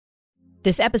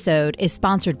This episode is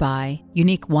sponsored by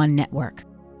Unique One Network.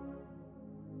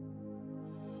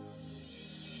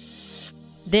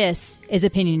 This is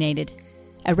Opinionated,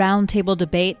 a roundtable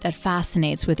debate that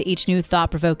fascinates with each new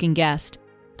thought-provoking guest.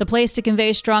 The place to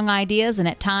convey strong ideas and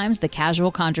at times the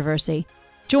casual controversy.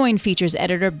 Join features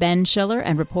editor Ben Schiller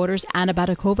and reporters Anna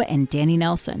Batakova and Danny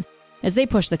Nelson as they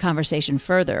push the conversation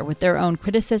further with their own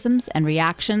criticisms and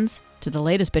reactions to the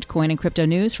latest Bitcoin and crypto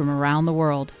news from around the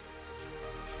world.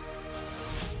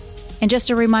 And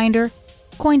just a reminder,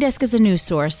 CoinDesk is a news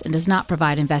source and does not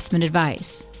provide investment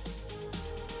advice.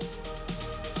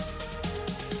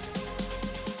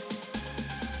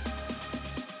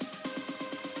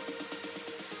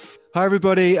 Hi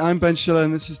everybody, I'm Ben Schiller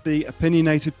and this is the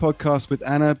Opinionated podcast with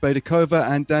Anna Batakova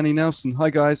and Danny Nelson.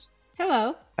 Hi guys.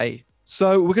 Hello. Hey.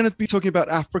 So we're going to be talking about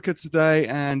Africa today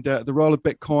and the role of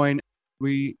Bitcoin.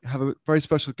 We have a very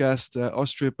special guest,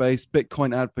 Austria-based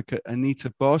Bitcoin advocate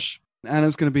Anita Posch.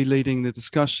 Anna's going to be leading the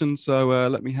discussion, so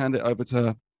let me hand it over to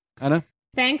her. Anna?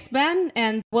 Thanks, Ben,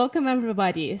 and welcome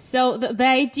everybody. So the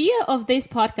idea of this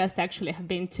podcast actually have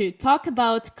been to talk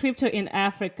about crypto in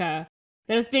Africa.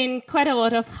 There's been quite a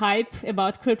lot of hype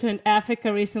about crypto in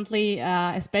Africa recently,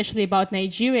 especially about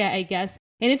Nigeria, I guess.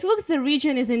 And it looks the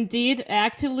region is indeed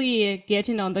actively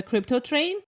getting on the crypto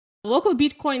train. Local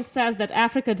Bitcoin says that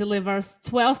Africa delivers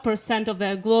 12% of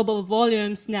the global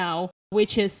volumes now,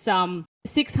 which is some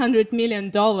 $600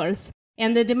 million,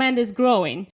 and the demand is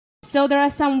growing. So there are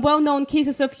some well-known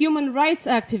cases of human rights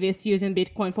activists using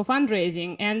Bitcoin for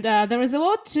fundraising, and there is a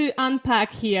lot to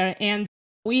unpack here, and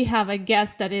we have a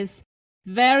guest that is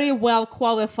very well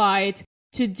qualified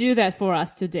to do that for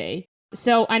us today.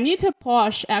 So Anita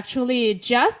Posch actually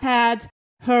just had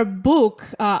her book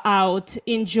out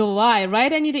in July,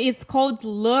 right, Anita? It's called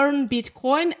Learn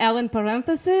Bitcoin, L in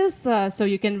parentheses, so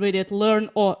you can read it, Learn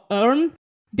or Earn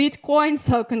Bitcoin.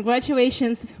 So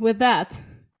congratulations with that.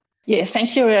 Yes,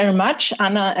 thank you very much,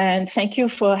 Anna, and thank you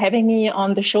for having me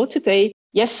on the show today.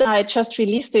 Yes, I just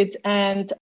released it,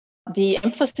 and the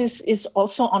emphasis is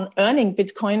also on earning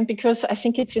Bitcoin because I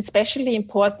think it's especially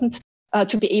important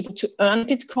to be able to earn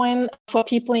Bitcoin for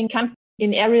people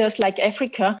in areas like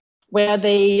Africa where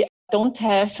they don't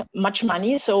have much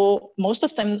money. So most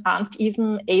of them aren't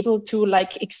even able to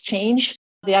exchange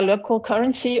their local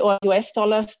currency or US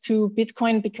dollars to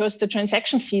Bitcoin because the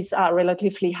transaction fees are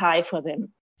relatively high for them.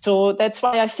 So that's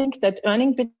why I think that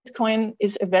earning Bitcoin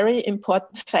is a very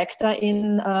important factor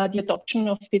in the adoption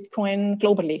of Bitcoin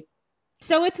globally.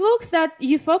 So it looks that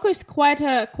you focused quite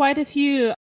a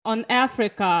few on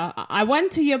Africa. I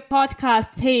went to your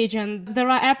podcast page and there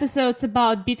are episodes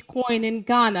about Bitcoin in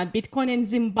Ghana, Bitcoin in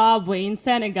Zimbabwe, in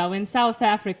Senegal, in South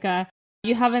Africa.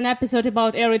 You have an episode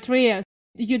about Eritrea.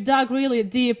 You dug really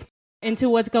deep into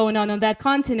what's going on that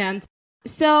continent.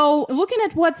 So looking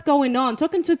at what's going on,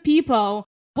 talking to people,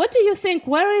 what do you think?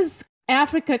 Where is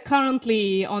Africa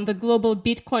currently on the global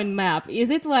Bitcoin map? Is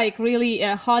it really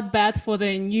a hotbed for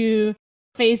the new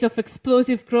phase of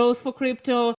explosive growth for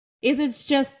crypto? Is it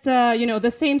just,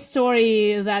 the same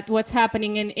story that what's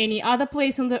happening in any other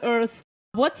place on the earth?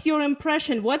 What's your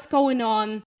impression? What's going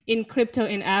on in crypto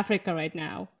in Africa right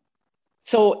now?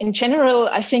 So in general,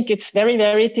 I think it's very,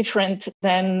 very different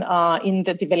than in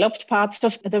the developed parts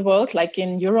of the world, like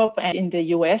in Europe and in the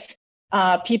US.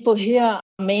 People here are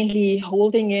mainly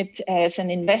holding it as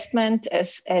an investment,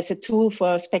 as a tool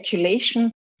for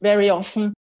speculation very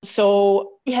often.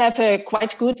 So we have a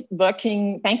quite good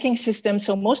working banking system.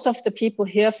 So most of the people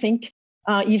here think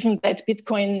even that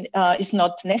Bitcoin is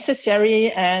not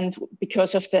necessary. And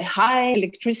because of the high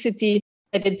electricity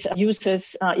that it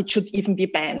uses, it should even be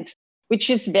banned,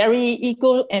 which is very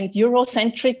ego and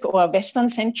Eurocentric or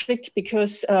Western-centric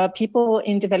because people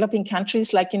in developing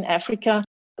countries like in Africa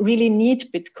really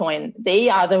need Bitcoin. They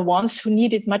are the ones who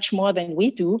need it much more than we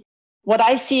do. What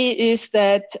I see is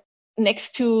that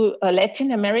next to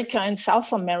Latin America and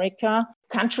South America,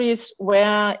 countries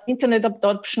where internet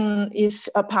adoption is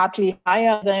partly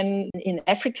higher than in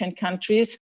African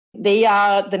countries, they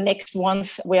are the next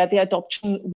ones where the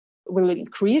adoption will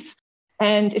increase.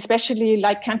 And especially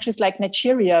like countries like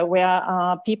Nigeria, where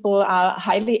people are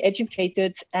highly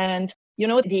educated. And,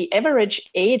 the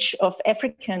average age of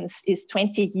Africans is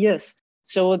 20 years.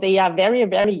 So they are very,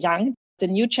 very young. The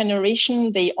new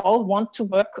generation, they all want to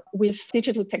work with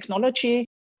digital technology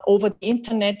over the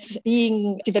internet,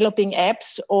 developing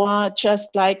apps or just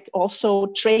also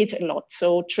trade a lot.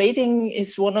 So trading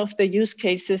is one of the use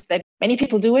cases that many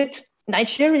people do it.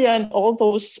 Nigeria and all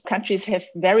those countries have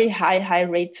very high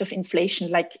rates of inflation.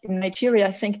 Like in Nigeria,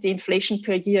 I think the inflation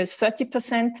per year is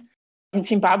 30%. In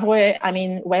Zimbabwe,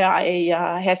 where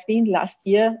I have been last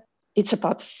year, it's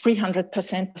about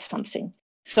 300% or something.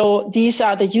 So these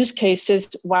are the use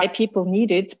cases why people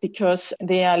need it, because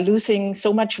they are losing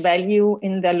so much value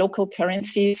in their local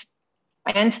currencies,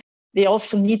 and they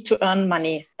also need to earn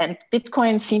money. And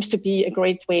Bitcoin seems to be a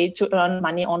great way to earn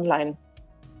money online.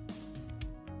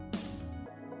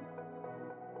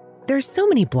 There's so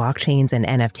many blockchains and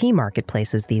NFT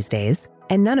marketplaces these days,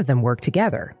 and none of them work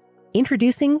together.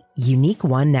 Introducing Unique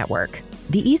One Network,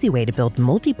 the easy way to build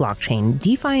multi-blockchain,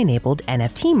 DeFi-enabled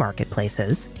NFT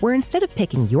marketplaces, where instead of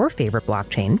picking your favorite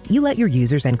blockchain, you let your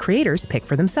users and creators pick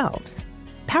for themselves.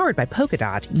 Powered by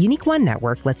Polkadot, Unique One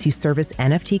Network lets you service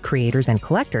NFT creators and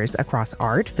collectors across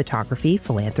art, photography,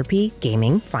 philanthropy,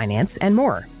 gaming, finance, and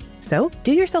more. So,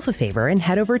 do yourself a favor and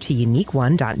head over to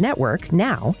uniqueone.network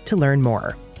now to learn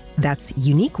more. That's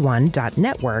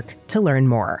uniqueone.network to learn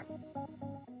more.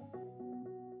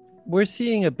 We're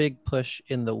seeing a big push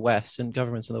in the West and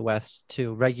governments in the West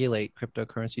to regulate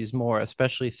cryptocurrencies more,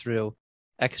 especially through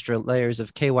extra layers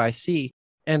of KYC.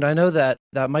 And I know that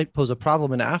that might pose a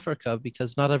problem in Africa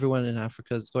because not everyone in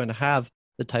Africa is going to have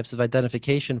the types of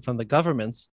identification from the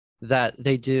governments that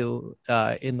they do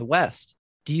in the West.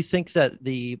 Do you think that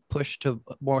the push to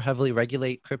more heavily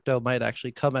regulate crypto might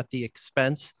actually come at the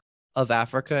expense of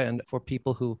Africa and for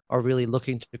people who are really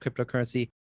looking to cryptocurrency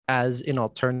as an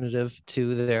alternative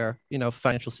to their,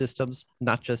 financial systems,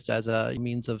 not just as a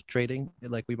means of trading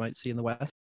like we might see in the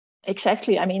West?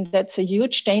 Exactly. I mean, that's a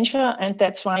huge danger. And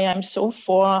that's why I'm so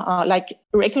for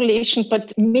regulation,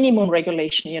 but minimum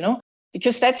regulation,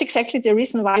 because that's exactly the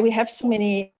reason why we have so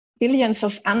many billions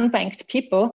of unbanked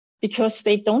people, because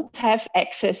they don't have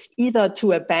access either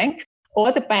to a bank,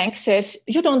 or the bank says,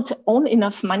 you don't own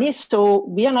enough money, so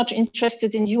we are not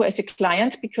interested in you as a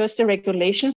client, because the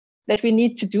regulation that we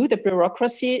need to do, the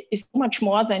bureaucracy, is much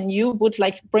more than you would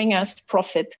bring us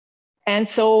profit. And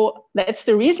so that's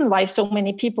the reason why so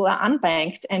many people are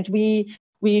unbanked. And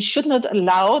we should not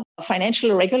allow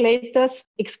financial regulators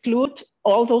exclude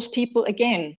all those people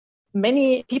again.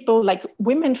 Many people, like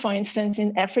women, for instance,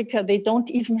 in Africa, they don't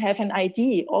even have an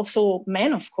ID, also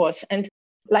men, of course. And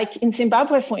like in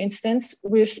Zimbabwe, for instance,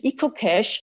 with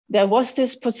EcoCash, there was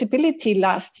this possibility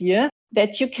last year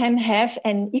that you can have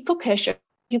an EcoCash.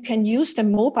 You can use the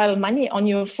mobile money on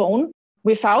your phone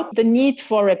without the need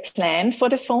for a plan for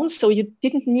the phone. So you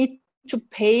didn't need to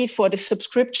pay for the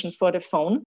subscription for the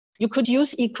phone. You could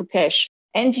use EcoCash,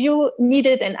 and you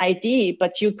needed an ID,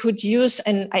 but you could use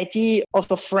an ID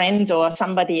of a friend or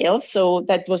somebody else. So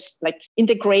that was in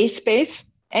the gray space,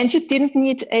 and you didn't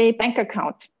need a bank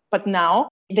account. But now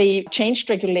they changed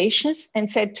regulations and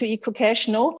said to EcoCash,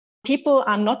 no, people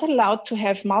are not allowed to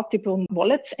have multiple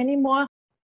wallets anymore.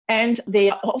 And they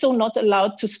are also not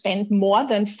allowed to spend more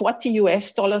than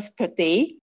 $40 per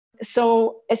day.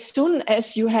 So as soon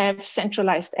as you have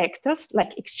centralized actors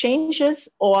like exchanges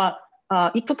or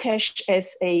EcoCash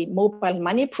as a mobile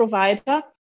money provider,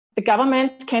 the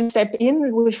government can step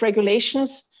in with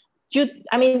regulations.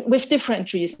 With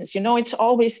different reasons. It's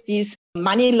always these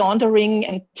money laundering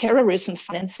and terrorism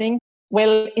financing.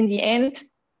 Well, in the end,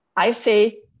 I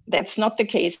say that's not the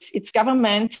case. It's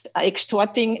government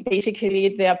extorting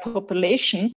basically their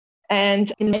population.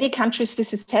 And in many countries,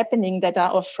 this is happening that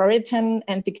are authoritarian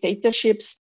and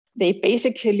dictatorships. They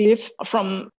basically live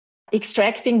from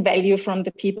extracting value from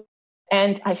the people.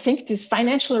 And I think these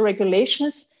financial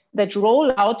regulations that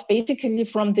roll out basically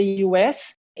from the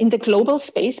US in the global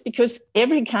space, because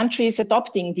every country is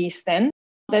adopting these then,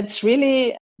 that's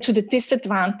really to the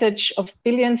disadvantage of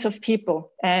billions of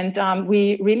people. And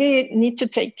we really need to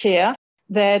take care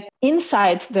that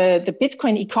inside the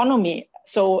Bitcoin economy,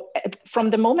 so from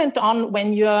the moment on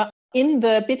when you're in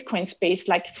the Bitcoin space,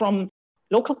 like from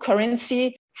local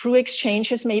currency through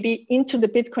exchanges, maybe into the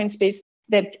Bitcoin space,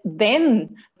 that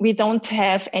then we don't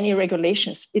have any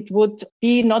regulations. It would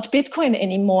be not Bitcoin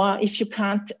anymore if you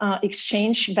can't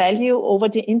exchange value over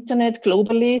the internet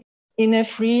globally in a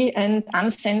free and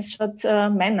uncensored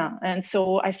manner. And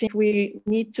so I think we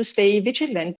need to stay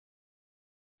vigilant.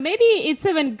 Maybe it's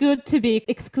even good to be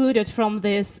excluded from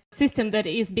this system that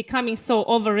is becoming so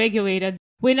overregulated.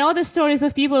 We know the stories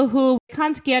of people who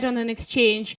can't get on an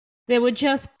exchange. They would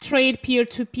just trade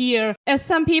peer-to-peer. As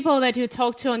some people that you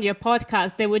talk to on your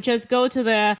podcast, they would just go to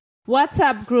the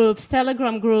WhatsApp groups,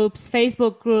 Telegram groups,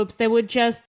 Facebook groups. They would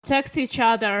just text each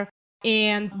other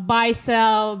and buy,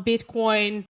 sell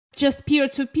Bitcoin, just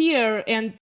peer-to-peer,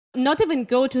 and not even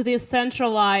go to these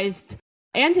centralized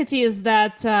entities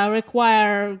that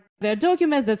require their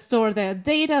documents, that store their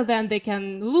data. Then they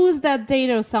can lose that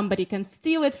data or somebody can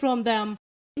steal it from them.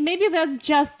 Maybe that's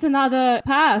just another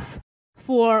path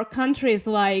for countries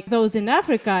like those in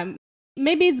Africa.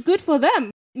 Maybe it's good for them.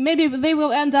 maybe they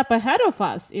will end up ahead of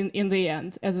us in the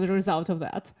end as a result of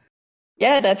that.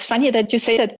 Yeah, that's funny that you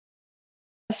say that.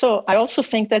 So I also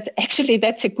think that actually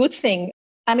that's a good thing.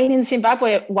 I mean, in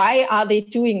Zimbabwe, why are they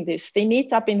doing this? They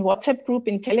meet up in WhatsApp group,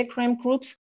 in Telegram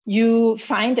groups. You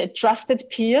find a trusted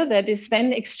peer that is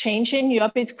then exchanging your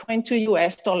Bitcoin to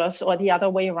US dollars or the other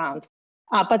way around.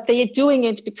 But they are doing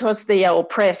it because they are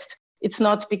oppressed. It's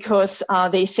not because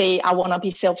they say, I want to be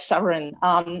self-sovereign.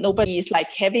 Nobody is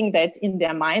like having that in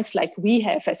their minds like we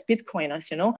have as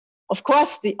Bitcoiners, you know. Of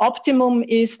course, the optimum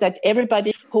is that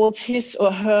everybody holds his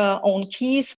or her own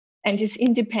keys and is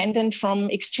independent from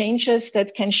exchanges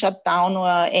that can shut down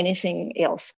or anything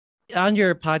else. On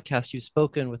your podcast, you've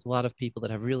spoken with a lot of people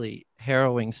that have really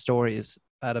harrowing stories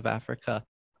out of Africa.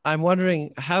 I'm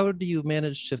wondering, how do you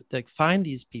manage to find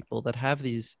these people that have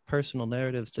these personal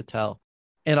narratives to tell?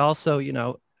 And also, you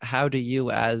know, how do you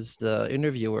as the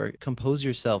interviewer compose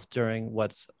yourself during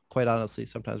what's quite honestly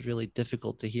sometimes really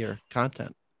difficult to hear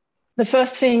content? The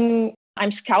first thing,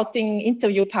 I'm scouting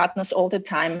interview partners all the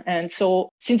time. And so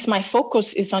since my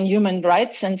focus is on human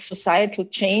rights and societal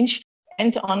change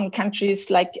and on countries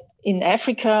like in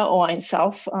Africa or in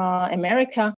South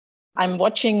America, I'm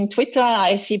watching Twitter.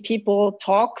 I see people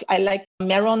talk. I like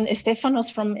Meron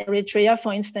Estefanos from Eritrea,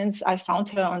 for instance. I found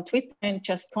her on Twitter and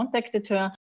just contacted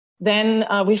her. Then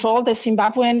with all the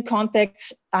Zimbabwean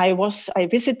contacts, I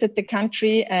visited the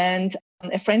country, and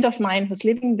a friend of mine who's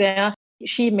living there,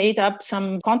 she made up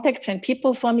some contacts and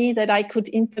people for me that I could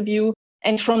interview.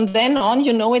 And from then on,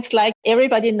 you know, it's like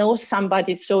everybody knows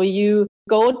somebody. So you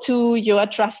go to your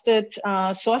trusted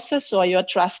sources or your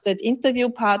trusted interview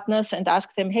partners and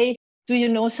ask them, hey, do you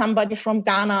know somebody from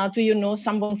Ghana? Do you know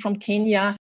someone from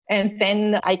Kenya? And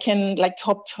then I can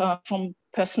hop from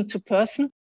person to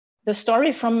person. The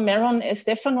story from Meron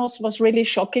Estefanos was really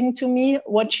shocking to me,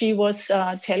 what she was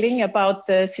telling about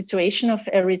the situation of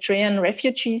Eritrean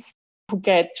refugees who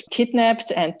get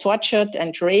kidnapped and tortured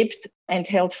and raped and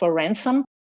held for ransom.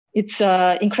 It's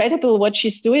incredible what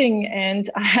she's doing. And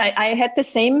I had the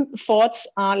same thoughts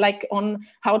on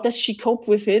how does she cope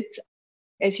with it,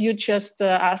 as you just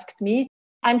asked me.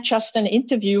 I'm just an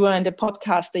interviewer and a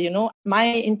podcaster, you know. My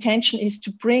intention is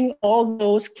to bring all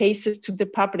those cases to the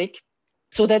public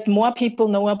so that more people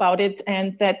know about it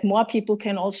and that more people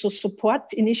can also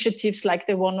support initiatives like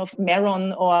the one of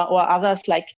Meron or others.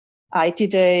 Like I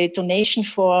did a donation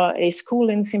for a school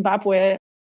in Zimbabwe,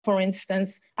 for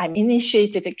instance. I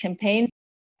initiated a campaign,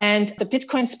 and the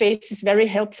Bitcoin space is very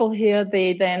helpful here.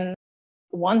 They then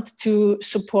want to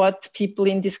support people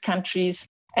in these countries.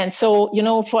 And so, you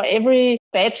know, for every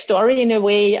bad story, in a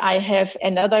way, I have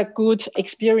another good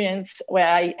experience where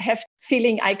I have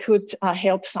feeling I could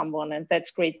help someone. And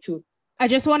that's great too. I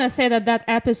just want to say that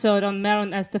episode on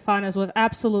Meron Estefanos was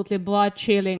absolutely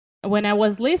blood-chilling. When I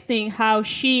was listening how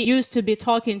she used to be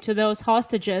talking to those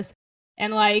hostages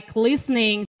and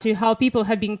listening to how people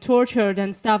had been tortured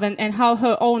and stuff, and how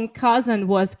her own cousin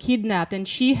was kidnapped and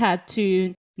she had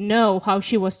to know how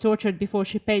she was tortured before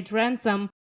she paid ransom.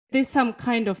 There's some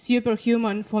kind of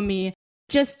superhuman for me.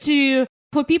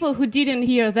 For people who didn't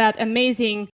hear that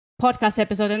amazing podcast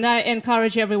episode, and I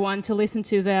encourage everyone to listen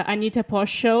to the Anita Posch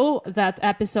show. That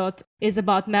episode is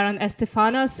about Meron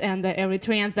Estefanos and the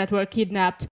Eritreans that were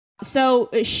kidnapped. So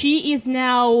she is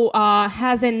now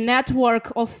has a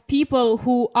network of people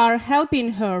who are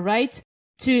helping her, right?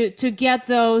 To get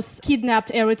those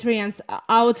kidnapped Eritreans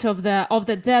out of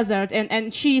the desert,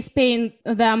 and she is paying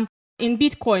them in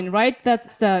Bitcoin, right?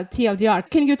 That's the TLDR.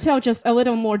 Can you tell just a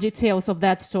little more details of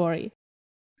that story?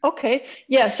 Okay.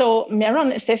 Yeah. So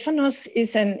Meron Estefanos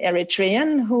is an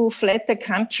Eritrean who fled the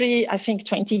country, I think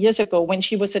 20 years ago when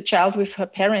she was a child with her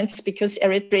parents, because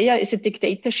Eritrea is a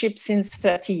dictatorship since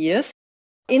 30 years.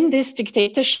 In this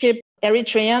dictatorship,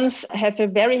 Eritreans have a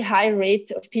very high rate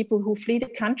of people who flee the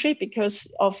country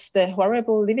because of the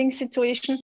horrible living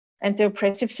situation and the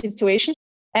oppressive situation.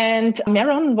 And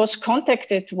Meron was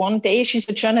contacted one day. She's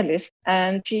a journalist,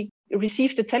 and she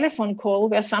received a telephone call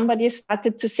where somebody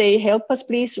started to say, help us,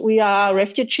 please. We are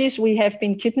refugees. We have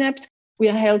been kidnapped. We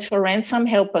are held for ransom.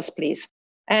 Help us, please.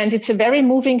 And it's a very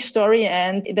moving story.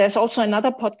 And there's also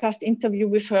another podcast interview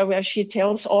with her where she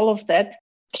tells all of that.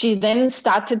 She then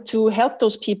started to help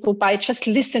those people by just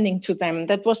listening to them.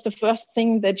 That was the first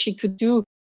thing that she could do.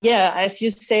 Yeah, as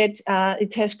you said,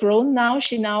 it has grown now.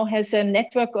 She now has a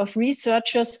network of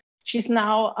researchers. She's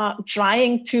now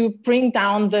trying to bring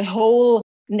down the whole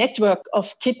network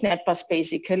of kidnappers,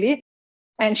 basically.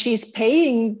 And she's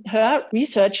paying her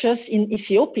researchers in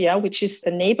Ethiopia, which is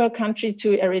a neighbor country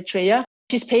to Eritrea.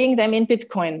 She's paying them in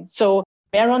Bitcoin. So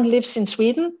Meron lives in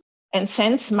Sweden and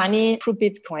sends money through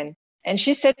Bitcoin. And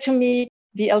she said to me,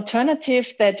 the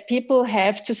alternative that people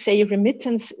have to say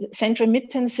send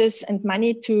remittances and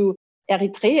money to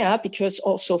Eritrea, because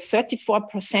also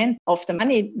 34% of the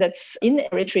money that's in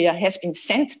Eritrea has been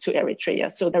sent to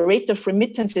Eritrea. So the rate of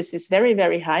remittances is very,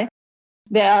 very high.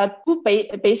 There are two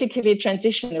basically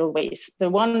traditional ways. The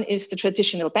one is the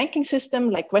traditional banking system,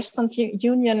 like Western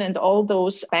Union and all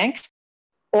those banks,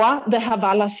 or the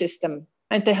Hawala system.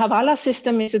 And the Hawala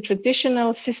system is a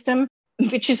traditional system,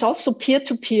 which is also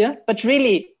peer-to-peer, but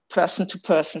really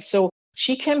person-to-person. So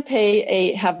she can pay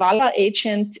a Hawala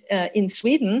agent in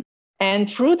Sweden, and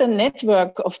through the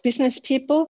network of business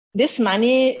people, this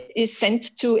money is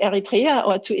sent to Eritrea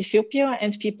or to Ethiopia,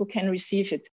 and people can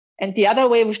receive it. And the other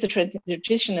way, with the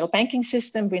traditional banking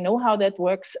system, we know how that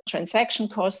works. Transaction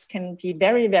costs can be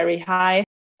very, very high.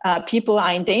 People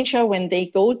are in danger when they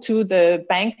go to the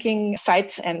banking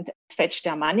sites and fetch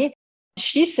their money.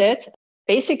 She said,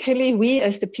 basically, we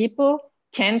as the people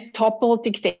can topple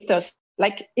dictators.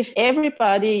 Like if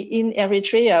everybody in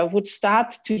Eritrea would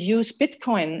start to use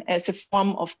Bitcoin as a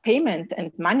form of payment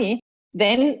and money,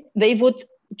 then they would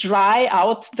dry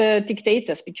out the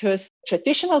dictators, because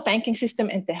traditional banking system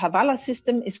and the Hawala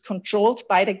system is controlled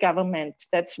by the government.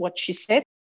 That's what she said.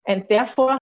 And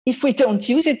therefore, if we don't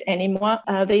use it anymore,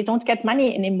 they don't get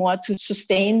money anymore to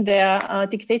sustain their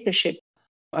dictatorship.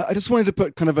 I just wanted to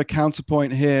put kind of a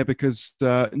counterpoint here, because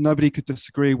nobody could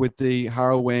disagree with the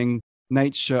harrowing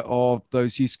nature of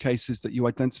those use cases that you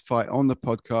identify on the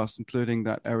podcast, including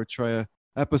that Eritrea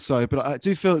episode. But I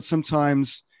do feel that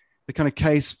sometimes the kind of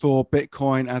case for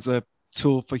Bitcoin as a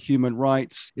tool for human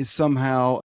rights is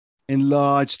somehow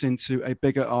enlarged into a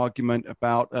bigger argument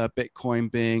about Bitcoin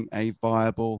being a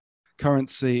viable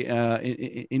currency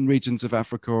in regions of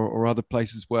Africa or other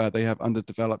places where they have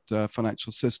underdeveloped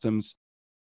financial systems.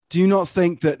 Do you not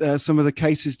think that some of the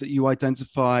cases that you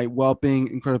identify, while being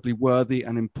incredibly worthy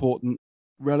and important,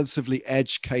 relatively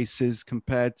edge cases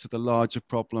compared to the larger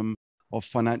problem of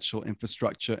financial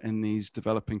infrastructure in these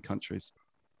developing countries?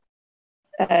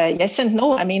 Yes and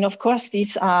no. I mean, of course,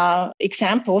 these are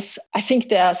examples. I think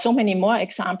there are so many more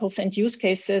examples and use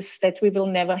cases that we will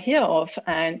never hear of.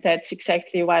 And that's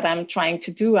exactly what I'm trying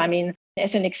to do. I mean,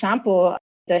 as an example,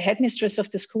 the headmistress of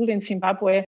the school in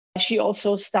Zimbabwe, she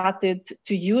also started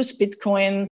to use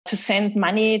Bitcoin to send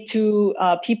money to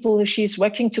people she's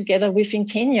working together with in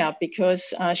Kenya,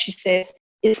 because she says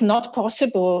it's not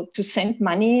possible to send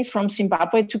money from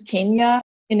Zimbabwe to Kenya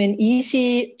in an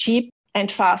easy, cheap, and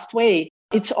fast way.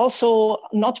 It's also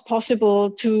not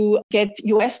possible to get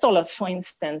US dollars, for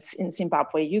instance, in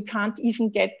Zimbabwe. You can't even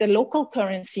get the local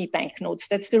currency banknotes.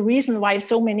 That's the reason why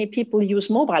so many people use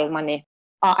mobile money.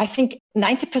 I think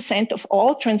 90% of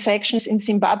all transactions in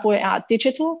Zimbabwe are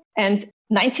digital, and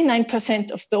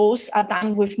 99% of those are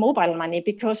done with mobile money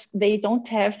because they don't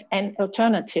have an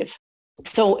alternative.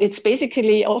 So it's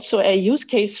basically also a use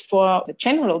case for the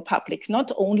general public,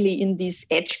 not only in these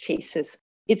edge cases.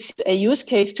 It's a use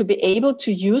case to be able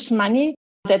to use money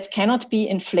that cannot be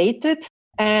inflated,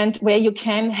 and where you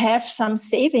can have some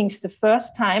savings the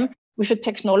first time with a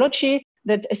technology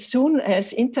that, as soon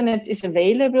as internet is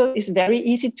available, is very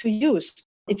easy to use.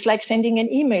 It's like sending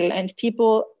an email, and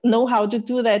people know how to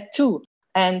do that too.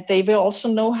 And they will also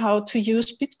know how to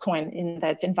use Bitcoin in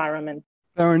that environment.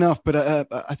 Fair enough. But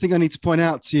I think I need to point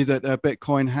out to you that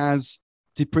Bitcoin has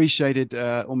depreciated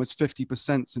almost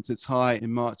 50% since its high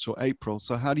in March or April.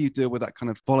 So how do you deal with that kind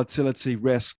of volatility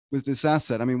risk with this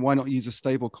asset? I mean, why not use a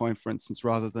stable coin, for instance,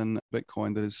 rather than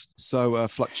Bitcoin that is so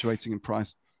fluctuating in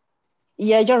price?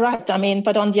 Yeah, you're right. I mean,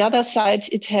 but on the other side,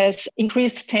 it has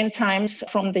increased 10 times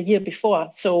from the year before.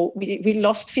 So we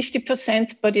lost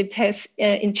 50%, but it has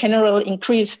in general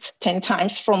increased 10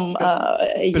 times from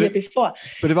a year before.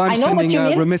 But if I'm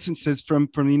sending remittances from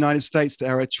the United States to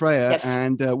Eritrea, yes,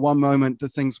 and one moment the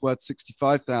thing's worth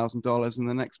 $65,000 and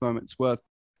the next moment it's worth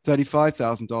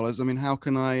 $35,000, I mean, how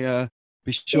can I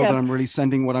be sure that I'm really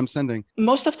sending what I'm sending?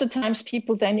 Most of the times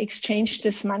people then exchange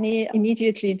this money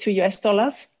immediately to US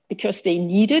dollars, because they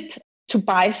need it to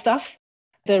buy stuff.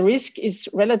 The risk is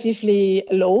relatively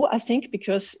low, I think,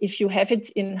 because if you have it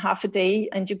in half a day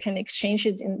and you can exchange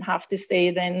it in half this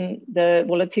day, then the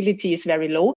volatility is very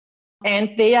low.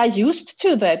 And they are used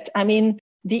to that. I mean,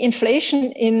 the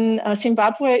inflation in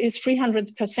Zimbabwe is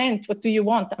 300%. What do you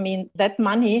want? I mean, that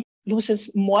money loses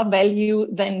more value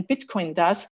than Bitcoin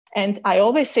does. And I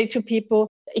always say to people,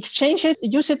 exchange it,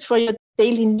 use it for your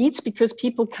daily needs, because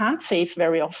people can't save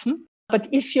very often. But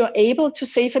if you're able to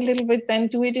save a little bit, then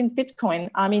do it in Bitcoin.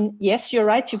 I mean, yes, you're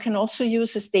right. You can also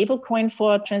use a stable coin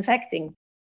for transacting.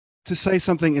 To say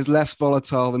something is less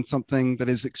volatile than something that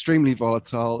is extremely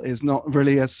volatile is not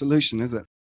really a solution, is it?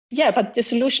 Yeah, but the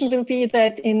solution will be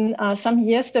that in some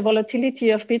years, the volatility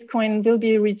of Bitcoin will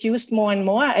be reduced more and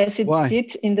more as it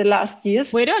did in the last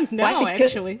years. We don't know,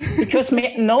 actually.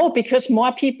 because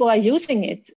more people are using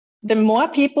it. The more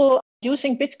people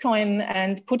using Bitcoin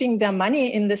and putting their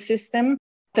money in the system,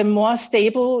 the more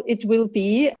stable it will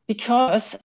be.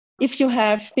 Because if you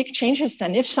have big changes,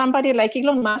 then if somebody like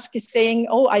Elon Musk is saying,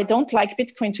 oh, I don't like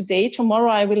Bitcoin today,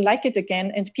 tomorrow I will like it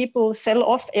again, and people sell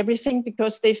off everything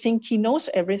because they think he knows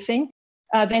everything,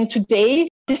 then today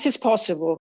this is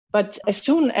possible. But as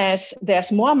soon as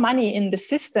there's more money in the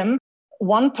system,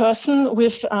 one person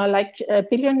with like a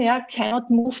billionaire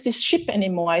cannot move this ship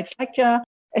anymore. It's like a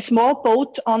small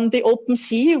boat on the open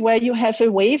sea where you have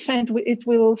a wave and it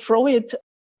will throw it.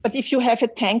 But if you have a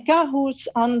tanker who's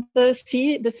on the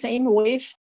sea, the same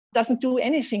wave doesn't do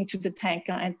anything to the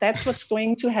tanker. And that's what's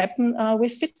going to happen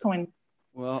with Bitcoin.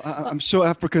 Well, I'm sure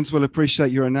Africans will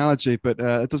appreciate your analogy, but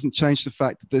it doesn't change the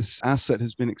fact that this asset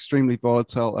has been extremely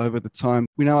volatile over the time.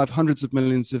 We now have hundreds of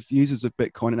millions of users of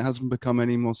Bitcoin, and it hasn't become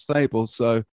any more stable.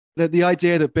 So the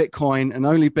idea that Bitcoin and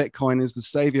only Bitcoin is the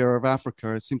savior of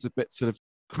Africa, it seems a bit sort of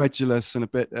credulous and a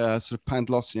bit sort of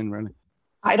Pavlovian, really.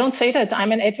 I don't say that.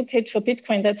 I'm an advocate for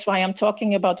Bitcoin. That's why I'm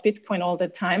talking about Bitcoin all the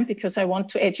time, because I want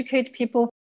to educate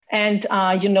people. And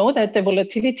you know that the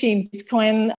volatility in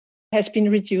Bitcoin has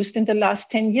been reduced in the last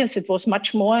 10 years. It was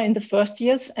much more in the first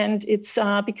years, and it's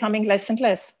becoming less and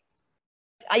less.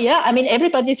 Yeah, I mean,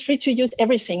 everybody is free to use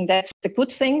everything. That's the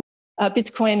good thing.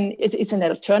 Bitcoin is an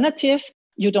alternative.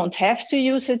 You don't have to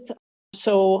use it.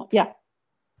 So, yeah.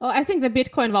 Well, I think the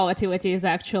Bitcoin volatility is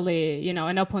actually,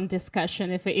 an open discussion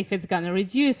if it's going to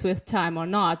reduce with time or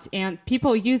not. And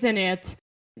people using it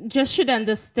just should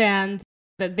understand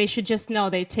that they should just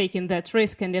know they're taking that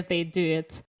risk. And if they do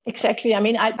it. Exactly. I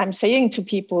mean, I'm saying to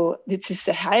people, this is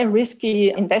a high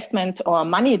risky investment or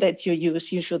money that you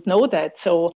use. You should know that.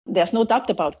 So there's no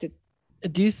doubt about it.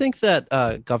 Do you think that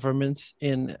governments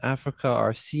in Africa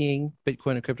are seeing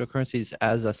Bitcoin and cryptocurrencies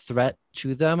as a threat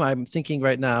to them? I'm thinking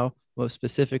right now, most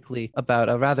specifically, about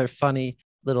a rather funny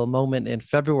little moment in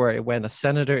February when a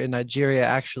senator in Nigeria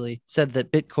actually said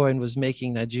that Bitcoin was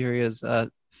making Nigeria's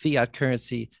fiat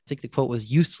currency, I think the quote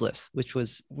was useless, which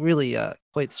was really a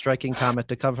quite striking comment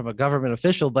to come from a government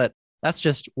official, but that's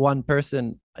just one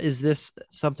person. Is this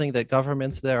something that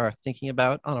governments there are thinking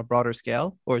about on a broader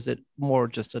scale, or is it more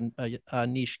just a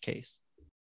niche case?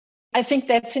 I think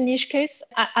that's a niche case.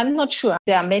 I'm not sure.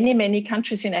 There are many, many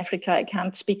countries in Africa. I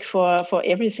can't speak for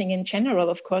everything in general,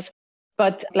 of course.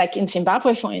 But like in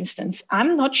Zimbabwe, for instance,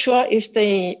 I'm not sure if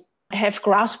they have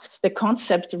grasped the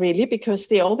concept really, because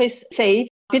they always say,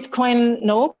 Bitcoin,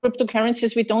 no,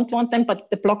 cryptocurrencies, we don't want them, but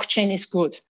the blockchain is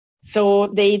good. So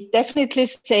they definitely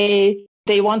say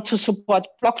they want to support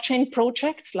blockchain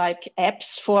projects like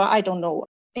apps for, I don't know,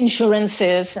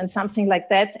 insurances and something like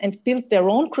that, and build their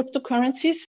own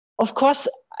cryptocurrencies. Of course,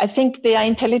 I think they are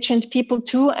intelligent people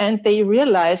too, and they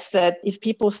realize that if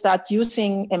people start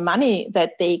using a money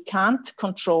that they can't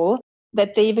control,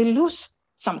 that they will lose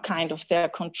some kind of their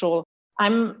control.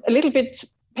 I'm a little bit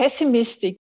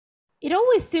pessimistic. It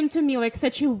always seemed to me like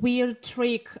such a weird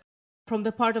trick from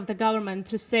the part of the government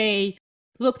to say,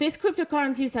 look, these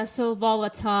cryptocurrencies are so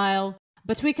volatile,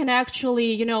 but we can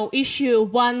actually, issue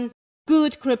one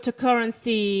good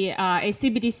cryptocurrency, a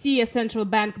CBDC, a central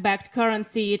bank-backed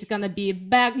currency. It's going to be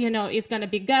backed, it's going to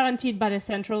be guaranteed by the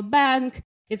central bank.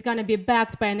 It's going to be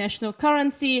backed by a national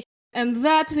currency. And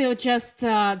that will just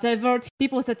divert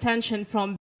people's attention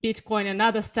from Bitcoin and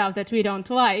other stuff that we don't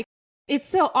like. It's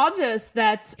so obvious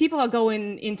that people are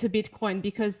going into Bitcoin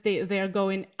because they're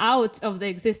going out of the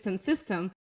existing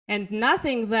system. And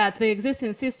nothing that the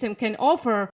existing system can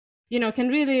offer, can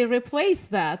really replace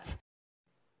that.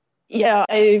 Yeah,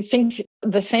 I think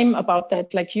the same about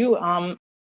that, like you.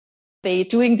 They're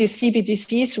doing these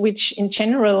CBDCs, which in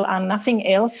general are nothing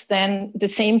else than the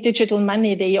same digital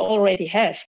money they already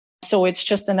have. So it's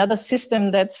just another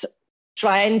system that's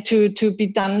trying to be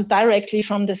done directly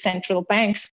from the central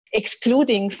banks,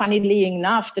 excluding, funnily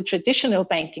enough, the traditional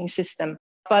banking system.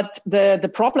 But the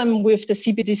problem with the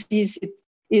CBDCs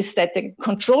is that the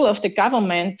control of the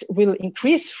government will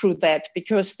increase through that,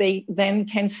 because they then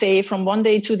can say from one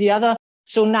day to the other,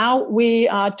 so now we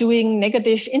are doing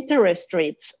negative interest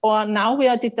rates, or now we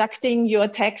are deducting your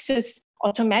taxes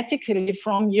automatically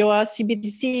from your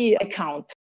CBDC account.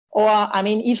 Or,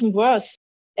 even worse,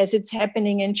 as it's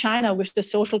happening in China with the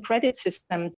social credit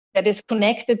system that is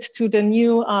connected to the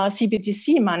new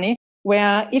CBDC money,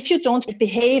 where if you don't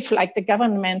behave like the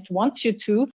government wants you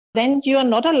to, then you're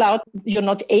not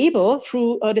able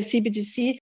through the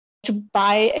CBDC to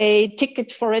buy a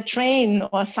ticket for a train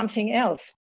or something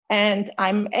else. And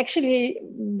I'm actually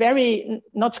very,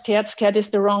 not scared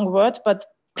is the wrong word, but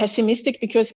pessimistic,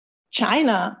 because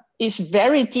China is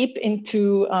very deep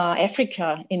into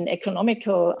Africa in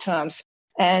economical terms.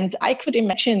 And I could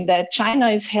imagine that China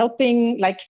is helping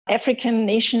like African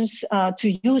nations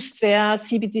to use their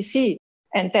CBDC.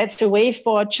 And that's a way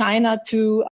for China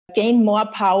to gain more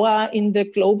power in the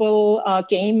global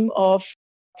game of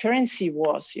currency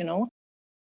wars, you know.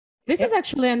 This is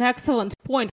actually an excellent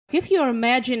point. If you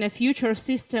imagine a future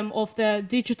system of the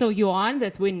digital yuan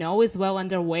that we know is well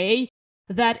underway,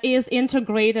 that is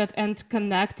integrated and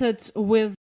connected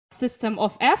with system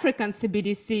of African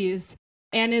CBDCs,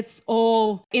 and it's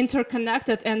all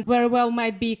interconnected and very well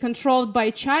might be controlled by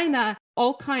China,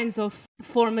 all kinds of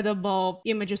formidable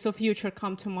images of future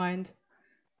come to mind.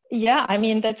 Yeah, I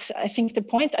mean, that's, I think, the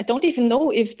point. I don't even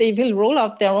know if they will roll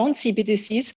out their own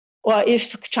CBDCs or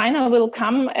if China will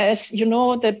come as, you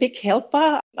know, the big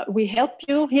helper. We help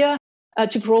you here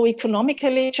to grow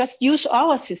economically. Just use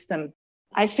our system.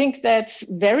 I think that's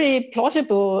very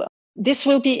plausible. This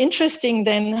will be interesting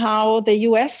then how the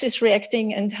US is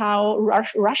reacting and how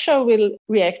Russia will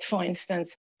react, for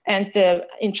instance. And the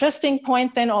interesting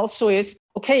point then also is,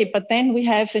 okay, but then we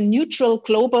have a neutral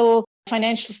global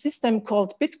financial system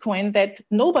called Bitcoin that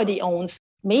nobody owns.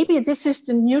 Maybe this is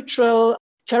the neutral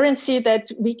currency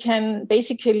that we can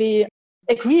basically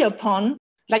agree upon.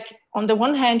 Like on the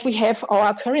one hand, we have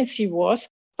our currency wars,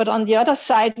 but on the other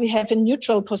side, we have a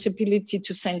neutral possibility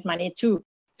to send money to.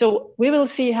 So we will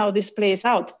see how this plays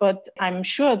out. But I'm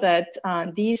sure that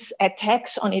these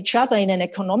attacks on each other in an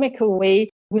economical way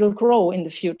will grow in the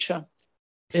future.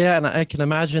 Yeah, and I can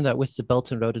imagine that with the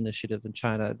Belt and Road Initiative in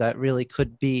China, that really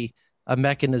could be a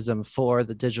mechanism for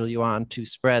the digital yuan to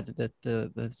spread, that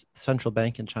the central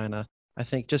bank in China, I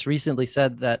think, just recently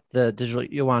said that the digital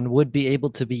yuan would be able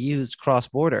to be used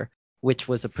cross-border, which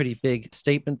was a pretty big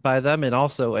statement by them. And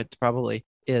also it probably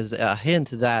is a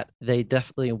hint that they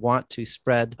definitely want to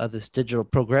spread this digital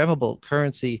programmable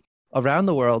currency around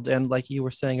the world. And like you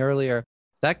were saying earlier,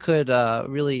 that could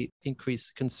really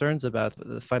increase concerns about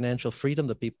the financial freedom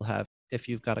that people have if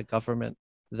you've got a government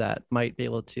that might be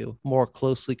able to more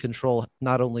closely control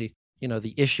not only, you know,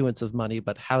 the issuance of money,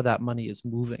 but how that money is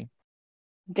moving.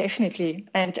 Definitely.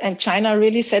 And China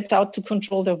really sets out to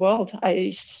control the world. I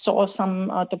saw some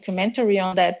documentary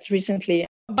on that recently.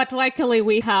 But luckily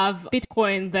we have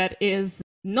Bitcoin that is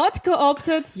not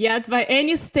co-opted yet by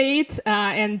any state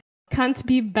and can't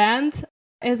be banned,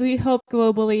 as we hope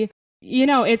globally. You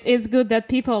know, it's good that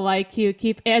people like you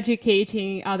keep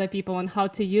educating other people on how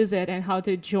to use it and how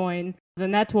to join the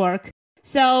network.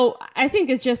 So I think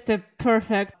it's just a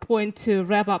perfect point to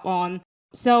wrap up on.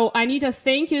 So Anita,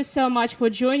 thank you so much for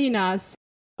joining us.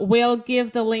 We'll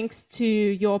give the links to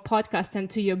your podcast and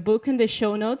to your book in the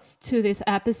show notes to this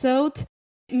episode.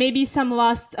 Maybe some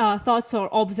last thoughts or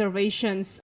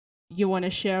observations you want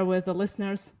to share with the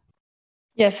listeners?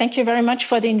 Yeah, thank you very much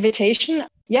for the invitation.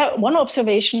 Yeah, one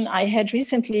observation I had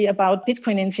recently about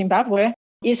Bitcoin in Zimbabwe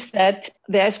is that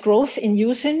there's growth in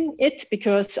using it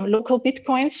because local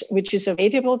Bitcoins, which is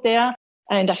available there,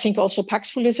 and I think also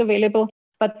Paxful is available,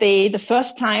 but it's the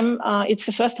first time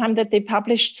that they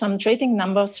published some trading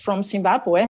numbers from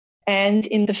Zimbabwe. And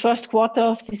in the first quarter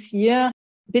of this year,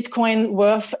 Bitcoin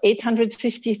worth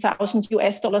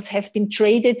 $850,000 have been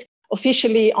traded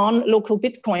officially on local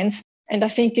Bitcoins. And I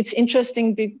think it's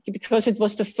interesting because it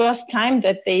was the first time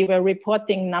that they were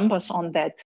reporting numbers on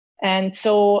that. And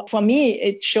so for me,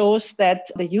 it shows that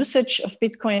the usage of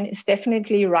Bitcoin is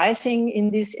definitely rising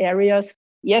in these areas.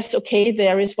 Yes, okay,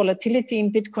 there is volatility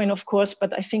in Bitcoin, of course,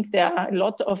 but I think there are a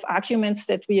lot of arguments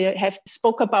that we have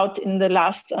spoke about in the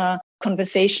last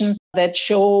conversation that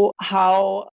show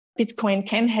how Bitcoin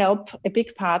can help a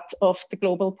big part of the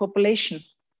global population.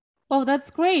 Oh,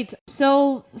 that's great.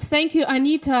 So thank you,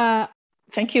 Anita.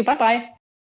 Thank you. Bye-bye.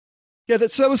 Yeah,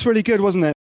 that was really good, wasn't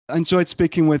it? I enjoyed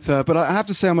speaking with her, but I have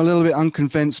to say I'm a little bit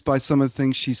unconvinced by some of the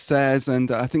things she says.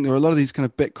 And I think there are a lot of these kind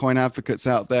of Bitcoin advocates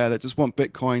out there that just want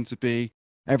Bitcoin to be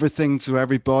everything to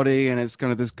everybody. And it's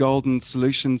kind of this golden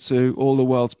solution to all the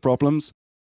world's problems.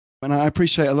 And I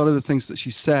appreciate a lot of the things that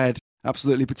she said,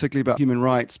 absolutely, particularly about human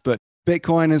rights. But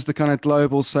Bitcoin is the kind of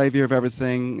global savior of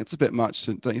everything. It's a bit much,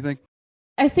 don't you think?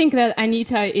 I think that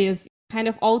Anita is kind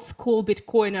of old school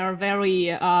Bitcoiner,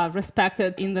 very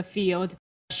respected in the field.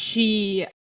 She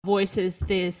voices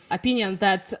this opinion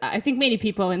that I think many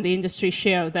people in the industry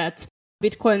share, that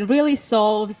Bitcoin really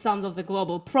solves some of the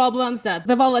global problems, that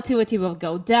the volatility will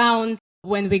go down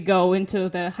when we go into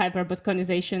the hyper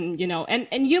Bitcoinization, you know,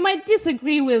 and you might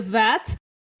disagree with that.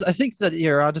 I think that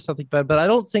you're onto something, but I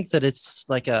don't think that it's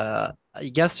like a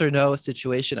yes or no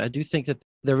situation. I do think that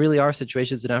there really are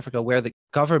situations in Africa where the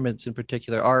governments in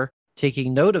particular are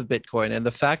taking note of Bitcoin, and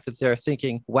the fact that they're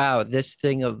thinking, wow, this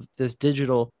thing of this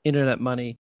digital internet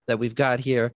money that we've got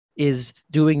here is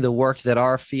doing the work that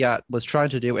our fiat was trying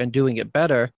to do and doing it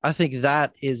better. I think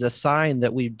that is a sign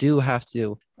that we do have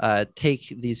to take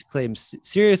these claims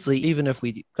seriously, even if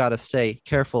we got to stay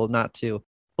careful not to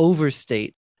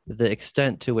overstate the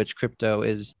extent to which crypto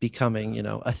is becoming,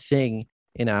 a thing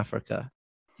in Africa.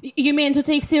 You mean to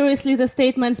take seriously the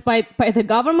statements by the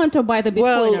government or by the Bitcoiners?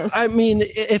 Well, I mean,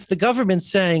 if the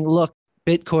government's saying, look,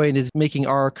 Bitcoin is making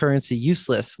our currency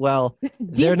useless, well,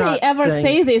 did they ever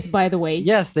say this, by the way?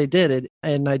 Yes, they did.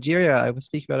 In Nigeria, I was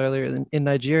speaking about earlier, in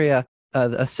Nigeria,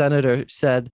 a senator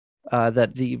said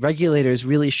that the regulators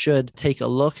really should take a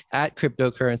look at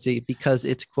cryptocurrency because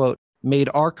it's, quote, made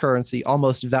our currency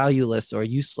almost valueless or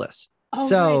useless.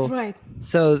 Oh, right.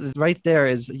 So right there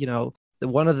is,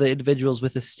 one of the individuals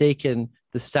with a stake in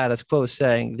the status quo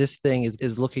saying this thing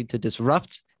is looking to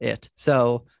disrupt it.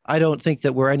 So I don't think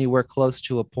that we're anywhere close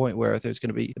to a point where there's going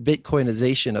to be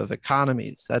Bitcoinization of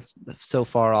economies. That's so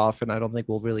far off, and I don't think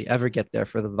we'll really ever get there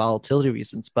for the volatility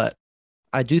reasons. But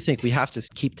I do think we have to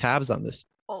keep tabs on this.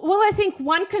 Well, I think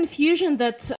one confusion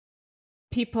that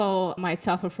people might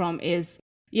suffer from is,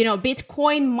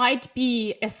 Bitcoin might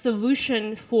be a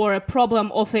solution for a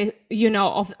problem of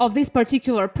of this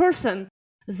particular person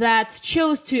that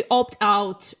chose to opt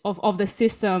out of the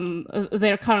system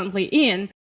they're currently in.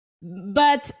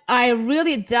 But I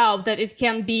really doubt that it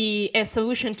can be a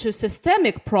solution to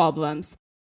systemic problems,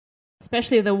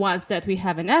 especially the ones that we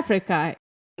have in Africa.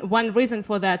 One reason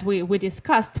for that, we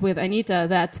discussed with Anita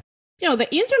that,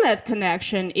 the internet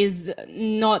connection is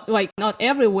not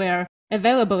everywhere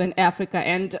available in Africa.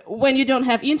 And when you don't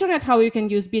have internet, how you can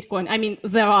use Bitcoin? I mean,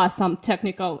 there are some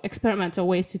technical experimental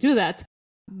ways to do that,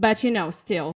 but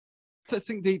still. I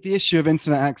think the issue of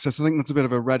internet access, I think that's a bit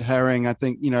of a red herring. I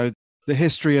think, the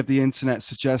history of the internet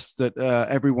suggests that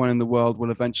everyone in the world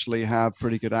will eventually have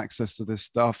pretty good access to this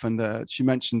stuff. And she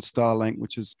mentioned Starlink,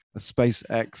 which is a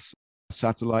SpaceX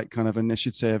satellite kind of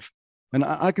initiative. And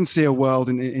I can see a world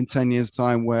in 10 years'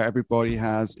 time where everybody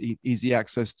has easy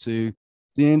access to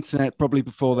the internet, probably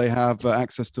before they have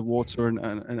access to water and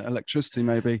electricity,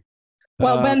 maybe.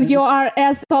 Well, Ben, you are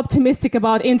as optimistic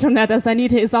about internet as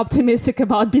Anita is optimistic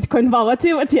about Bitcoin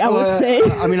volatility, I would say.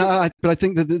 But I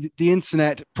think that the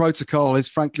internet protocol is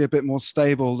frankly a bit more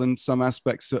stable than some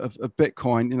aspects of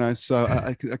Bitcoin, so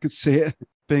I could see it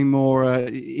being more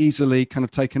easily kind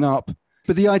of taken up.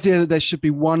 But the idea that there should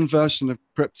be one version of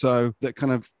crypto that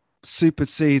kind of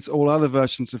supersedes all other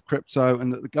versions of crypto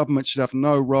and that the government should have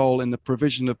no role in the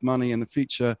provision of money in the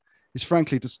future is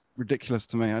frankly just ridiculous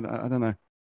to me. I don't know.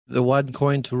 The one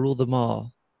coin to rule them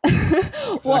all.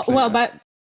 Exactly. But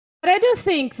I do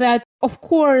think that, of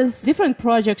course, different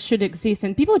projects should exist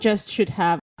and people just should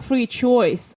have free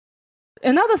choice.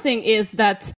 Another thing is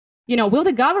that, will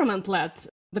the government let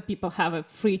the people have a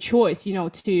free choice,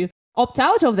 to opt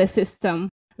out of the system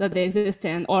that they exist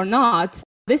in or not?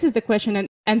 This is the question.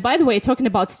 And by the way, talking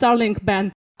about Starlink,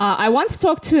 Ben, I once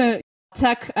talked to a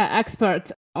tech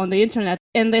expert on the internet,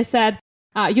 and they said,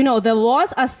 the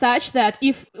laws are such that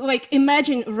if,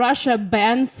 imagine Russia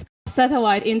bans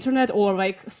satellite internet or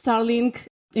Starlink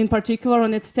in particular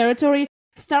on its territory,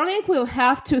 Starlink will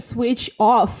have to switch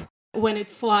off when it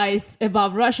flies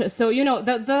above Russia. So,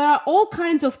 there are all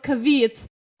kinds of caveats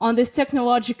on this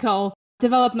technological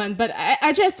development. But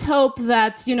I just hope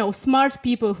that, smart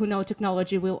people who know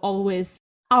technology will always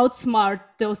outsmart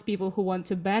those people who want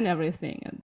to ban everything.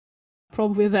 And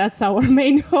probably that's our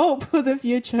main hope for the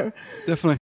future.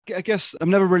 Definitely. I guess I'm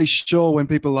never really sure when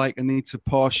people like Anita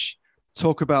Posch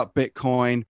talk about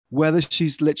Bitcoin, whether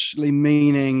she's literally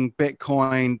meaning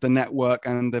Bitcoin, the network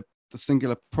and the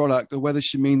singular product, or whether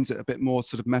she means it a bit more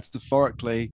sort of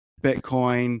metaphorically,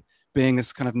 Bitcoin being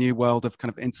this kind of new world of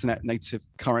kind of internet native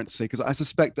currency. Because I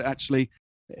suspect that actually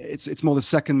it's more the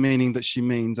second meaning that she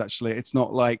means, actually. It's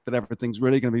not like that everything's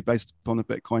really going to be based upon the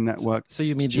Bitcoin network. So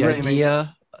you mean the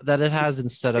idea that it has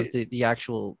instead of the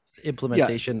actual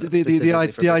implementation? Yeah,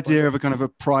 the idea of a kind of a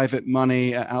private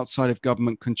money outside of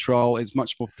government control is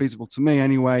much more feasible to me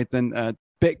anyway than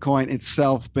Bitcoin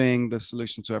itself being the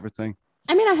solution to everything.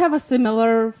 I mean, I have a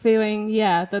similar feeling,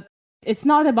 that it's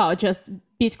not about just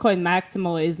Bitcoin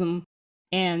maximalism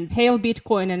and hail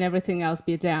Bitcoin and everything else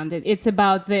be damned. It's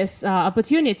about this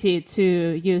opportunity to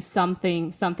use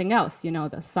something else,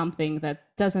 the something that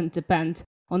doesn't depend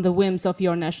on the whims of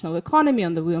your national economy,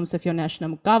 on the whims of your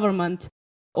national government,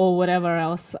 or whatever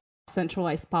else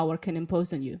centralized power can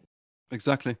impose on you.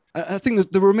 Exactly. I think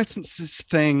that the remittances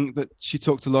thing that she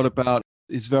talked a lot about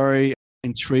is very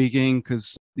intriguing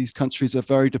because these countries are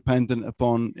very dependent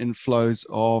upon inflows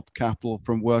of capital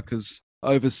from workers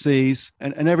overseas.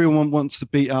 And everyone wants to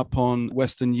beat up on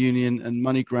Western Union and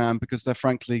MoneyGram because they're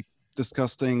frankly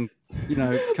disgusting,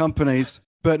 companies.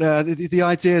 But the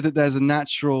idea that there's a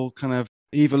natural kind of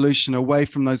evolution away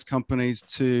from those companies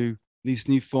to these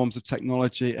new forms of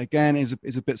technology, again, is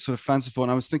a bit sort of fanciful.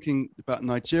 And I was thinking about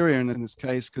Nigeria in this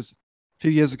case, because a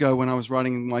few years ago when I was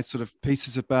writing my sort of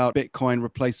pieces about Bitcoin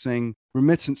replacing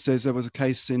remittances, there was a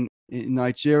case in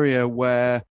Nigeria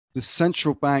where the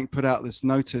central bank put out this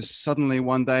notice suddenly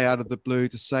one day out of the blue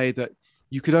to say that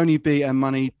you could only be a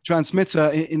money transmitter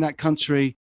in that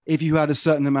country if you had a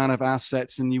certain amount of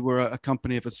assets and you were a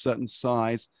company of a certain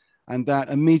size. And that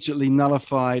immediately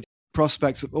nullified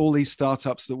prospects of all these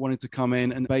startups that wanted to come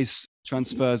in and base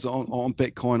transfers on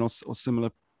Bitcoin or similar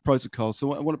protocols.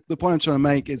 So the point I'm trying to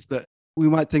make is that we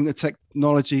might think that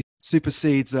technology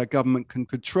supersedes government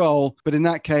control, but in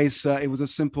that case, it was a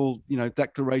simple,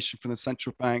 declaration from the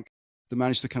central bank that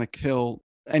managed to kind of kill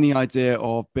any idea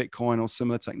of Bitcoin or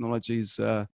similar technologies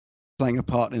playing a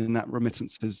part in that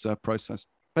remittances process.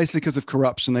 Basically, because of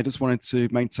corruption, they just wanted to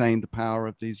maintain the power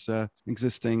of these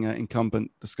existing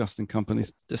incumbent, disgusting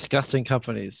companies. Disgusting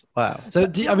companies. Wow. So,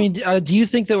 do you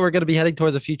think that we're going to be heading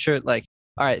towards the future? Like,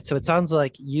 all right, so it sounds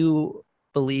like you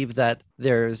believe that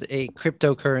there's a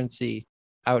cryptocurrency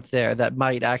out there that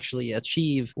might actually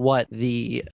achieve what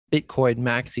the Bitcoin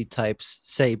maxi types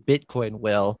say Bitcoin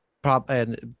will,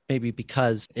 and maybe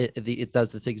because it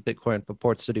does the things Bitcoin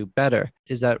purports to do better.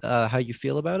 Is that how you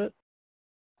feel about it?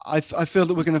 I feel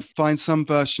that we're going to find some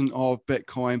version of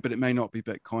Bitcoin, but it may not be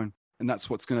Bitcoin. And that's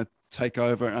what's going to take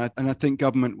over. And I think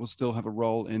government will still have a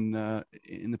role in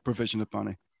the provision of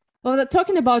money. Well,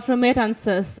 talking about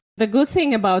remittances, the good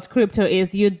thing about crypto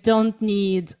is you don't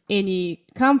need any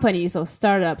companies or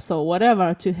startups or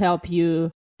whatever to help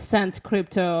you send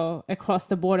crypto across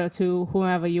the border to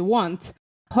whomever you want.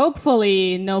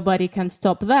 Hopefully, nobody can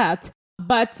stop that.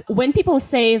 But when people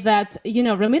say that,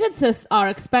 remittances are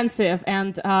expensive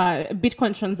and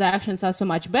Bitcoin transactions are so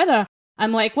much better,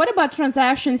 I'm like, what about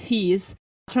transaction fees?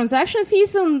 Transaction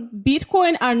fees on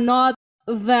Bitcoin are not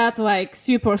that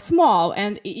super small.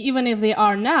 And even if they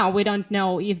are now, we don't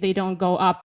know if they don't go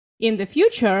up in the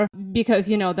future because,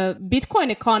 the Bitcoin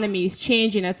economy is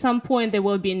changing. At some point, there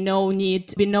will be no need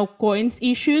to be no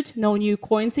new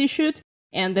coins issued.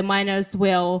 And the miners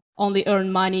will only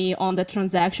earn money on the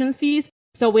transaction fees.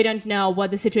 So we don't know what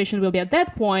the situation will be at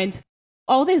that point.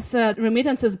 All these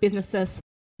remittances businesses,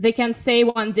 they can say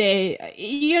one day,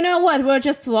 you know what, we're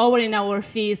just lowering our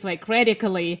fees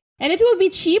radically. And it will be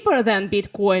cheaper than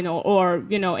Bitcoin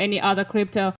or any other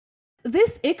crypto.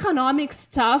 This economic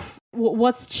stuff,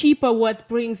 what's cheaper, what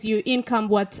brings you income,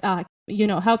 what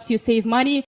helps you save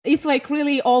money, it's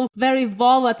really all very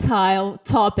volatile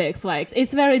topics.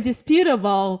 It's very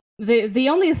disputable. The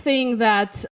only thing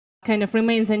that kind of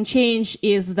remains unchanged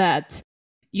is that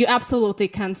you absolutely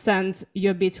can send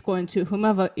your Bitcoin to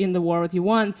whomever in the world you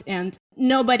want, and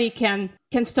nobody can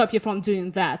stop you from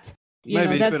doing that.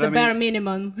 That's the bare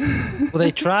minimum. Well,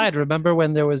 they tried. Remember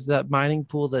when there was that mining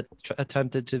pool that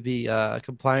attempted to be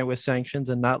compliant with sanctions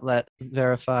and not let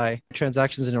verify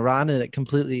transactions in Iran, and it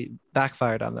completely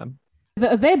backfired on them.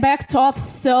 They backed off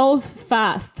so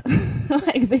fast.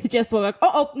 They just were like,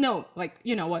 oh, no,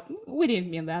 you know what? We didn't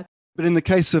mean that. But in the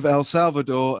case of El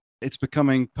Salvador, it's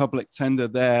becoming public tender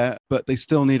there, but they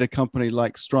still need a company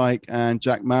like Strike and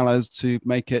Jack Mallers to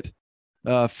make it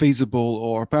feasible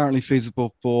or apparently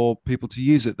feasible for people to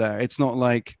use it there. It's not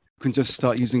like you can just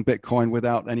start using Bitcoin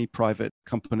without any private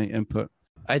company input.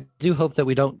 I do hope that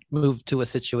we don't move to a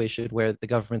situation where the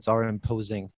governments are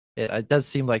imposing it. It does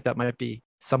seem like that might be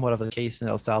somewhat of the case in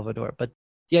El Salvador, but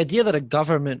the idea that a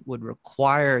government would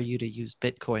require you to use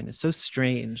Bitcoin is so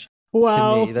strange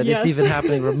to me that it's even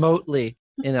happening remotely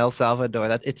in El Salvador,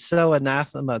 that it's so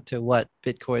anathema to what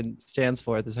Bitcoin stands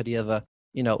for, this idea of a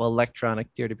electronic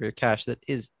peer-to-peer cash that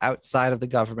is outside of the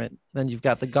government. Then you've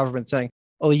got the government saying,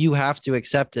 oh, you have to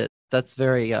accept it. That's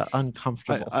very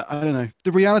uncomfortable. I don't know.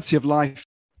 The reality of life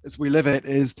as we live it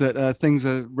is that things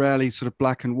are rarely sort of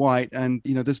black and white. And,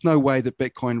 there's no way that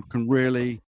Bitcoin can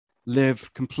really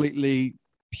live completely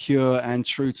pure and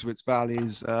true to its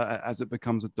values as it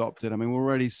becomes adopted. I mean, we're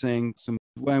already seeing some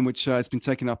way in which it's been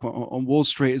taken up on Wall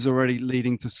Street is already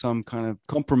leading to some kind of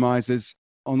compromises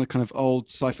on the kind of old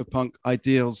cypherpunk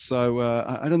ideals. So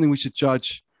I don't think we should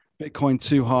judge Bitcoin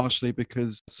too harshly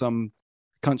because some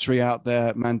country out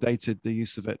there mandated the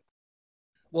use of it.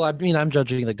 Well, I mean, I'm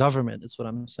judging the government is what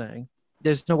I'm saying.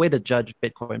 there's no way to judge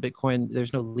Bitcoin.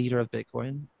 There's no leader of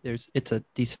Bitcoin. It's a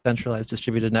decentralized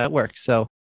distributed network. So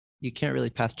you can't really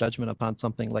pass judgment upon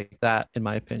something like that, in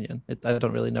my opinion. I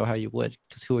don't really know how you would,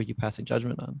 because who are you passing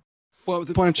judgment on? Well,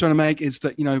 the point I'm trying to make is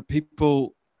that,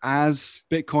 people, as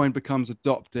Bitcoin becomes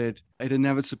adopted, it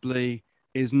inevitably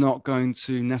is not going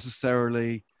to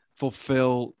necessarily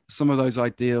fulfill some of those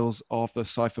ideals of the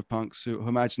cypherpunks who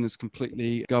imagine this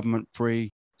completely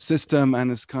government-free system and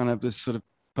this kind of this sort of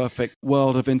perfect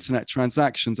world of internet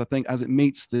transactions. I think as it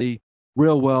meets the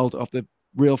real world of the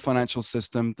real financial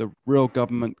system, the real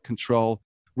government control,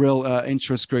 real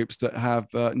interest groups that have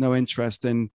no interest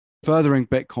in furthering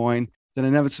Bitcoin, then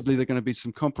inevitably there are going to be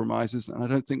some compromises. And I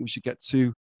don't think we should get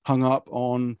too hung up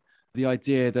on the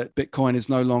idea that Bitcoin is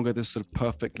no longer this sort of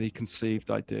perfectly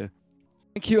conceived idea.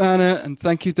 Thank you, Anna, and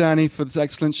thank you, Danny, for this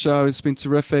excellent show. It's been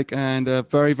terrific and a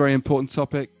very, very important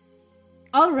topic.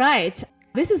 All right.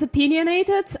 This is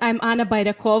Opinionated. I'm Anna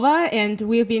Baydakova, and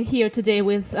we've been here today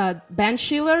with Ben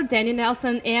Schiller, Danny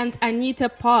Nelson, and Anita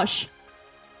Posch.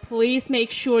 Please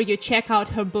make sure you check out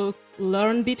her book,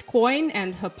 Learn Bitcoin,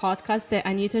 and her podcast, The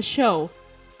Anita Show.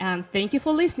 And thank you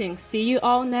for listening. See you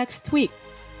all next week.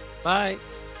 Bye.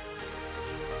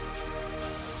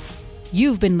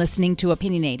 You've been listening to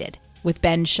Opinionated with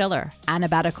Ben Schiller, Anna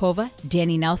Baydakova,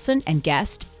 Danny Nelson, and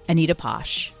guest Anita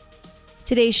Posch.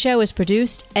 Today's show is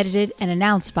produced, edited, and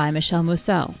announced by Michelle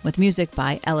Mousseau, with music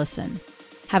by Ellison.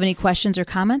 Have any questions or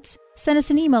comments? Send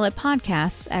us an email at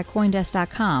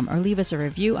podcasts@coindesk.com or leave us a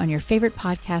review on your favorite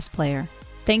podcast player.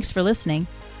 Thanks for listening.